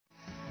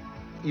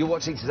You're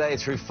watching today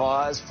through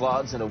fires,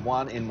 floods and a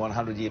 1 in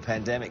 100-year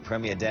pandemic.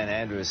 Premier Dan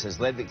Andrews has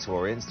led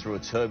Victorians through a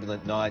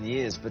turbulent 9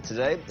 years, but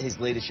today his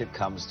leadership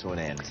comes to an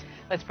end.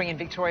 Let's bring in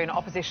Victorian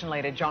opposition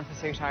leader John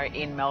Pesutto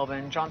in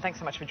Melbourne. John, thanks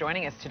so much for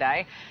joining us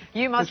today.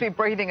 You must be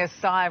breathing a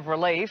sigh of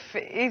relief.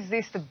 Is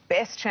this the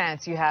best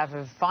chance you have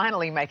of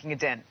finally making a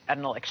dent at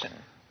an election?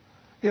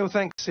 Yeah, well,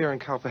 thanks, Sarah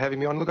and Carl, for having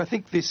me on. Look, I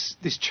think this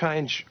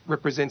change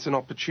represents an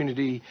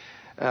opportunity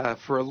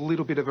for a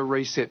little bit of a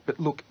reset. But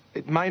look,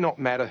 it may not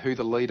matter who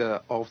the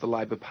leader of the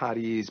Labor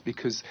Party is,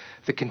 because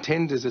the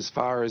contenders, as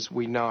far as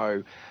we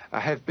know,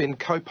 have been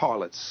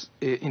co-pilots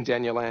in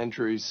Daniel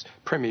Andrews'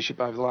 premiership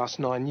over the last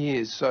 9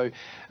 years. So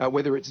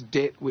whether it's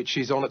debt, which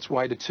is on its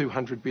way to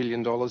 $200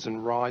 billion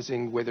and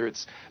rising, whether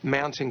it's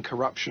mounting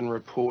corruption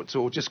reports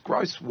or just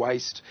gross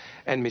waste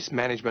and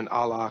mismanagement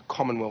a la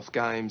Commonwealth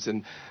Games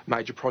and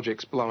major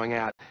projects blowing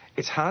out,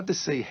 it's hard to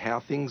see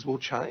how things will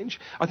change.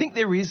 I think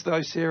there is,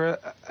 though,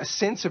 Sarah, a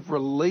sense of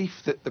relief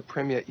that the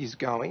Premier is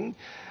going,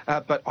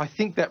 but I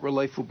think that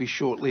relief will be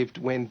short-lived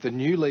when the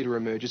new leader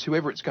emerges,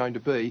 whoever it's going to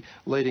be,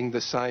 leading the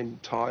same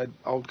tired,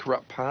 old,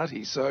 corrupt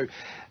party. So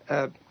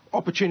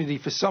opportunity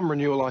for some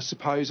renewal, I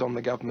suppose, on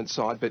the government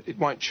side, but it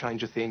won't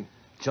change a thing.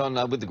 John,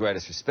 with the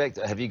greatest respect,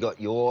 have you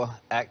got your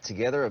act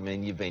together? I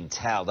mean, you've been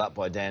towed up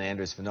by Dan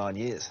Andrews for 9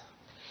 years.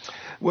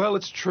 Well,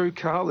 it's true,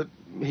 Carl, that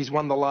he's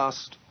won the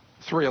last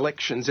 3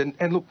 elections. And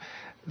look,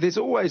 there's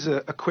always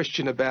a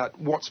question about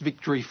what's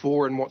victory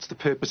for and what's the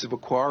purpose of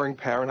acquiring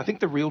power. And I think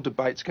the real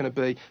debate's going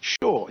to be,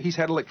 sure, he's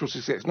had electoral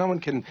success. No one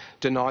can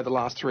deny the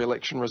last 3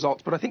 election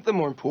results. But I think the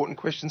more important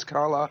questions,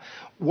 Carl, are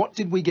what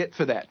did we get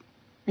for that?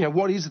 You know,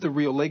 what is the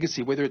real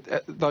legacy? Whether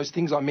those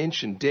things I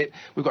mentioned, debt,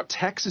 we've got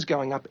taxes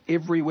going up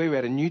everywhere. We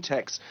had a new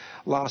tax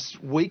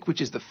last week, which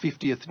is the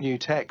 50th new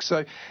tax.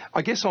 So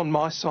I guess on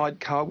my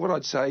side, Carl, what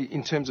I'd say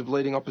in terms of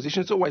leading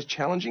opposition, it's always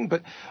challenging,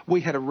 but we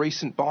had a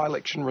recent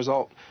by-election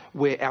result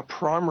where our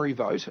primary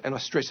vote, and I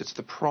stress it's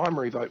the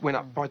primary vote, went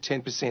up by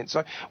 10%.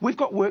 So we've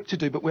got work to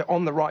do, but we're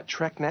on the right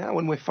track now,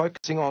 and we're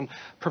focusing on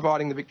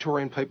providing the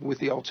Victorian people with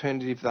the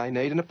alternative they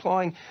need and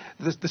applying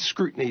the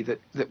scrutiny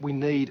that we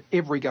need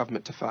every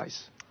government to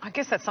face. I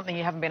guess that's something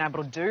you haven't been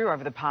able to do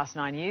over the past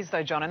 9 years,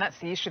 though, John, and that's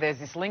the issue. There's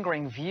this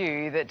lingering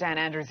view that Dan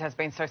Andrews has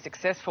been so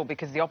successful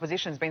because the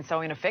opposition's been so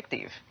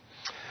ineffective.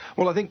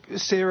 Well, I think,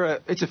 Sarah,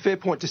 it's a fair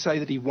point to say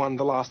that he won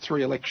the last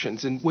 3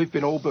 elections, and we've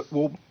been all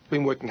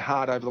been working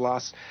hard over the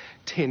last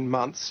 10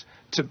 months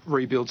to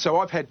rebuild. So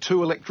I've had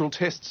 2 electoral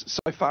tests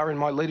so far in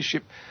my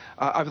leadership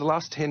over the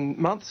last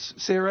 10 months,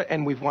 Sarah,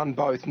 and we've won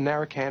both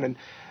Narrabeen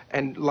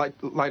and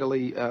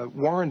latterly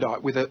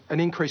Warrandyte with an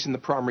increase in the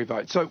primary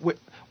vote. So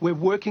we're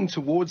working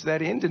towards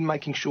that end and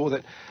making sure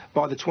that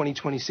by the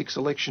 2026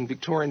 election,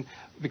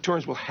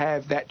 Victorians will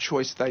have that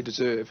choice they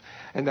deserve.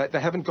 And that they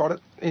haven't got it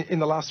in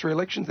the last 3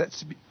 elections,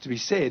 that's to be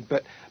said,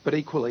 but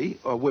equally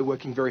we're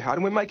working very hard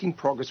and we're making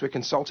progress. We're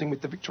consulting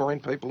with the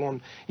Victorian people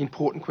on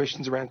important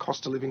questions around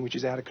cost of living, which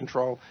is out of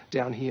control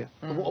down here.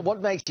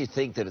 What makes you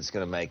think that it's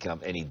going to make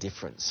any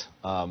difference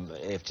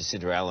if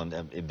Jacinda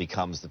Allen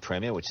becomes the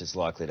Premier, which is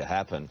likely to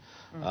happen?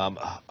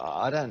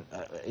 I don't.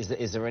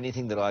 Is there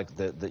anything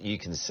that you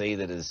can see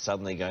that is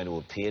suddenly going to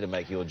appear to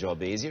make your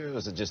job easier, or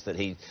is it just that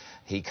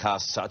he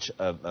casts such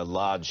a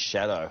large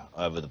shadow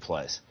over the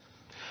place?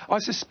 I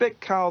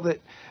suspect, Carl, that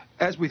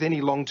as with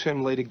any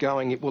long-term leader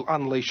going, it will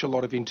unleash a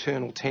lot of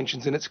internal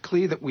tensions, and it's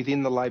clear that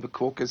within the Labor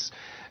caucus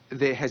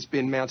there has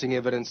been mounting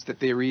evidence that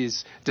there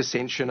is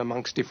dissension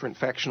amongst different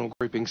factional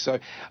groupings. So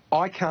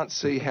I can't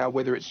see how,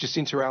 whether it's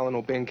Jacinda Allen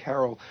or Ben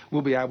Carroll,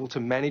 will be able to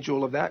manage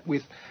all of that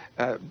with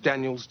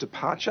Daniel's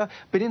departure.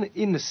 But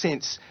in the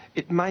sense,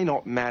 it may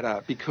not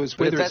matter, because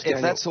whether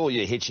if that's all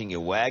you're hitching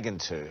your wagon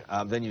to,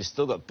 then you've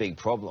still got big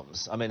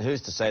problems. I mean,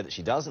 who's to say that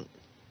she doesn't?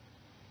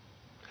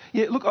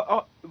 Yeah, look,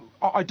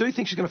 I do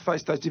think she's going to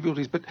face those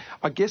difficulties, but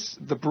I guess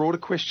the broader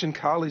question,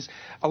 Carl, is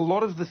a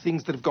lot of the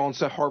things that have gone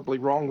so horribly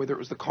wrong, whether it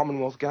was the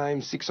Commonwealth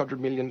Games, $600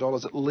 million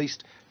at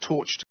least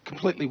torched,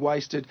 completely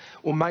wasted,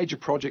 or major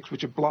projects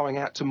which are blowing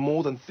out to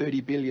more than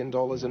 $30 billion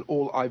and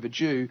all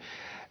overdue.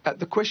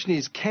 The question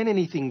is, can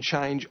anything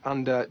change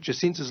under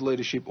Jacinda's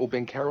leadership or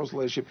Ben Carroll's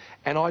leadership?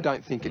 And I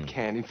don't think it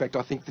can. In fact,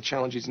 I think the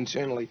challenges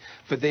internally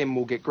for them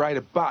will get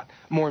greater. But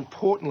more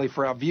importantly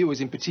for our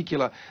viewers, in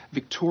particular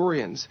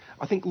Victorians,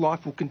 I think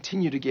life will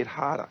continue to get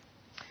harder.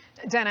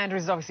 Dan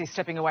Andrews is obviously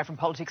stepping away from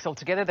politics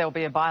altogether. There will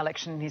be a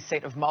by-election in his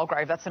seat of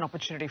Mulgrave. That's an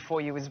opportunity for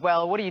you as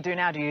well. What do you do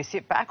now? Do you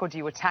sit back, or do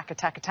you attack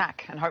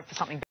and hope for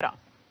something better?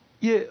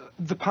 Yeah,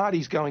 the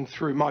party's going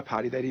through, my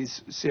party that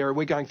is, Sarah,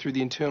 we're going through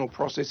the internal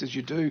process as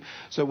you do.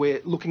 So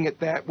we're looking at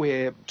that,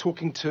 we're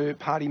talking to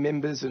party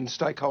members and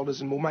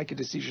stakeholders, and we'll make a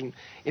decision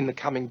in the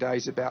coming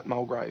days about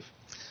Mulgrave.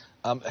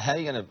 How are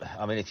you going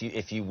to, I mean,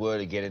 if you were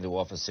to get into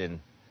office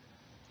in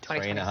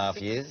 3.5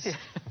 years,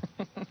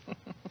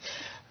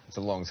 it's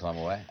a long time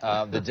away.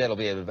 The debt will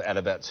be at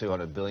about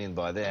 $200 billion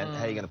by then.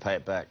 How are you going to pay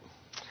it back?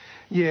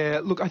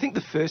 Yeah, look, I think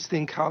the first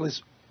thing, Carl,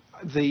 is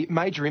the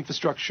major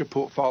infrastructure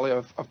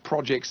portfolio of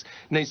projects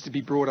needs to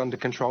be brought under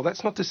control.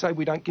 That's not to say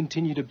we don't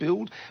continue to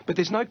build, but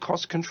there's no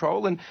cost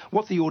control. And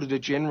what the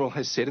Auditor-General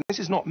has said, and this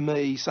is not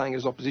me saying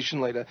as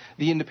opposition leader,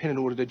 the Independent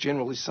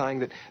Auditor-General is saying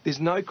that there's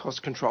no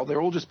cost control.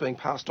 They're all just being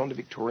passed on to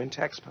Victorian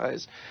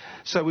taxpayers.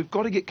 So we've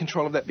got to get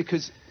control of that,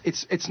 because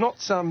it's not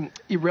some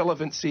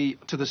irrelevancy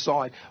to the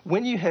side.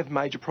 When you have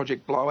major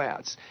project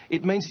blowouts,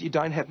 it means that you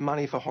don't have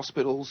money for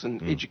hospitals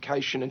and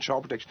education and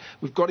child protection.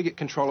 We've got to get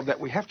control of that.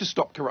 We have to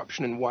stop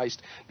corruption and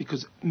waste,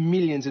 because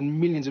millions and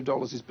millions of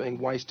dollars is being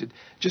wasted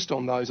just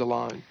on those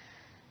alone.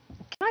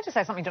 Can I just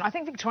say something, John? I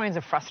think Victorians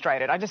are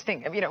frustrated. I just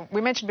think,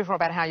 we mentioned before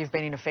about how you've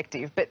been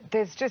ineffective, but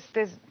they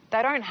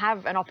don't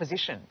have an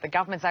opposition. The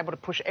government's able to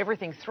push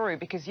everything through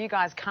because you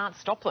guys can't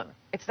stop them.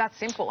 It's that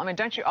simple. I mean,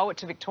 don't you owe it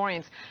to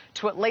Victorians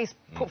to at least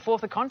put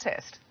forth a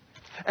contest?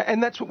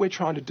 And that's what we're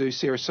trying to do,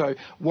 Sarah. So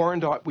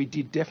Warrandyte, we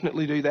did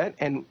definitely do that,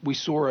 and we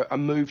saw a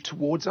move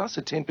towards us,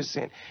 a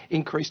 10%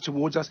 increase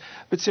towards us.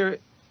 But Sarah,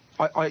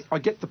 I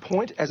get the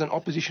point. As an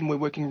opposition, we're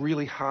working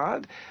really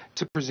hard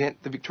to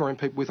present the Victorian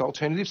people with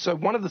alternatives. So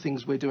one of the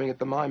things we're doing at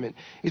the moment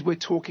is we're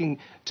talking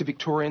to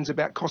Victorians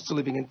about cost of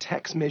living and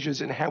tax measures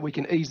and how we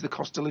can ease the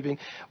cost of living.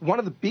 One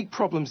of the big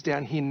problems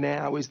down here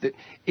now is that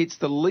it's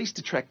the least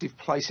attractive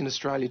place in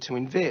Australia to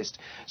invest.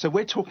 So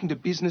we're talking to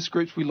business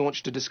groups. We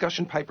launched a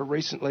discussion paper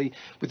recently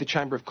with the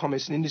Chamber of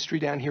Commerce and Industry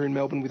down here in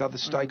Melbourne with other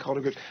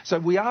stakeholder groups. So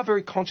we are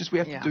very conscious we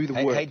have to do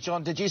the work. Hey,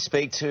 John, did you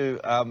speak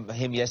to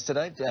him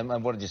yesterday?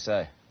 And what did you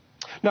say?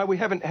 No, we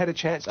haven't had a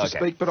chance to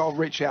speak, but I'll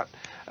reach out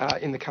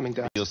in the coming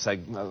days. You'll say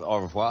au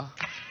revoir.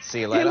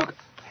 See you later. Yeah,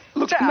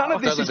 look, none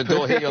of this is the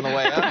door hit you on the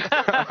way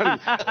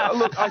out.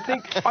 Look, I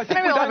think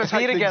maybe we we'll don't have a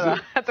beer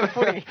together at the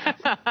footy.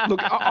 Look,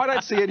 I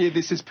don't see any of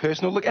this as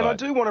personal. Look, and I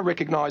do want to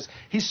recognise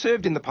he's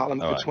served in the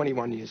Parliament for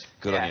 21 years.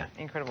 Good on you.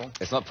 Incredible.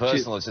 It's not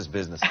personal, it's just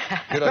business.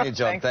 Good on you,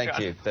 John. Thanks,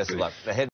 Thank you. Best of luck.